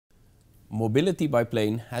Mobility by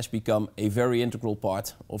plane has become a very integral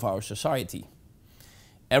part of our society.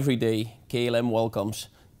 Every day, KLM welcomes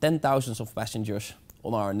 10,000s of passengers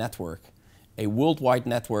on our network, a worldwide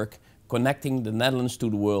network connecting the Netherlands to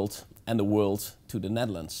the world and the world to the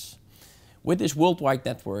Netherlands. With this worldwide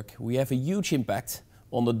network, we have a huge impact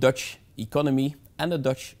on the Dutch economy and the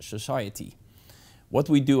Dutch society. What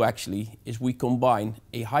we do actually is we combine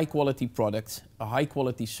a high-quality product, a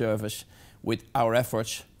high-quality service with our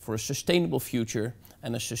efforts for a sustainable future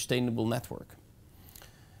and a sustainable network.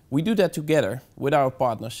 We do that together with our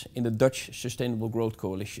partners in the Dutch Sustainable Growth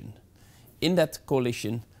Coalition. In that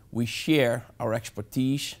coalition, we share our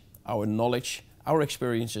expertise, our knowledge, our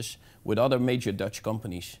experiences with other major Dutch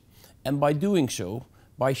companies. And by doing so,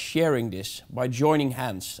 by sharing this, by joining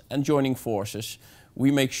hands and joining forces,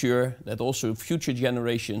 we make sure that also future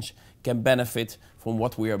generations can benefit from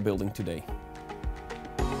what we are building today.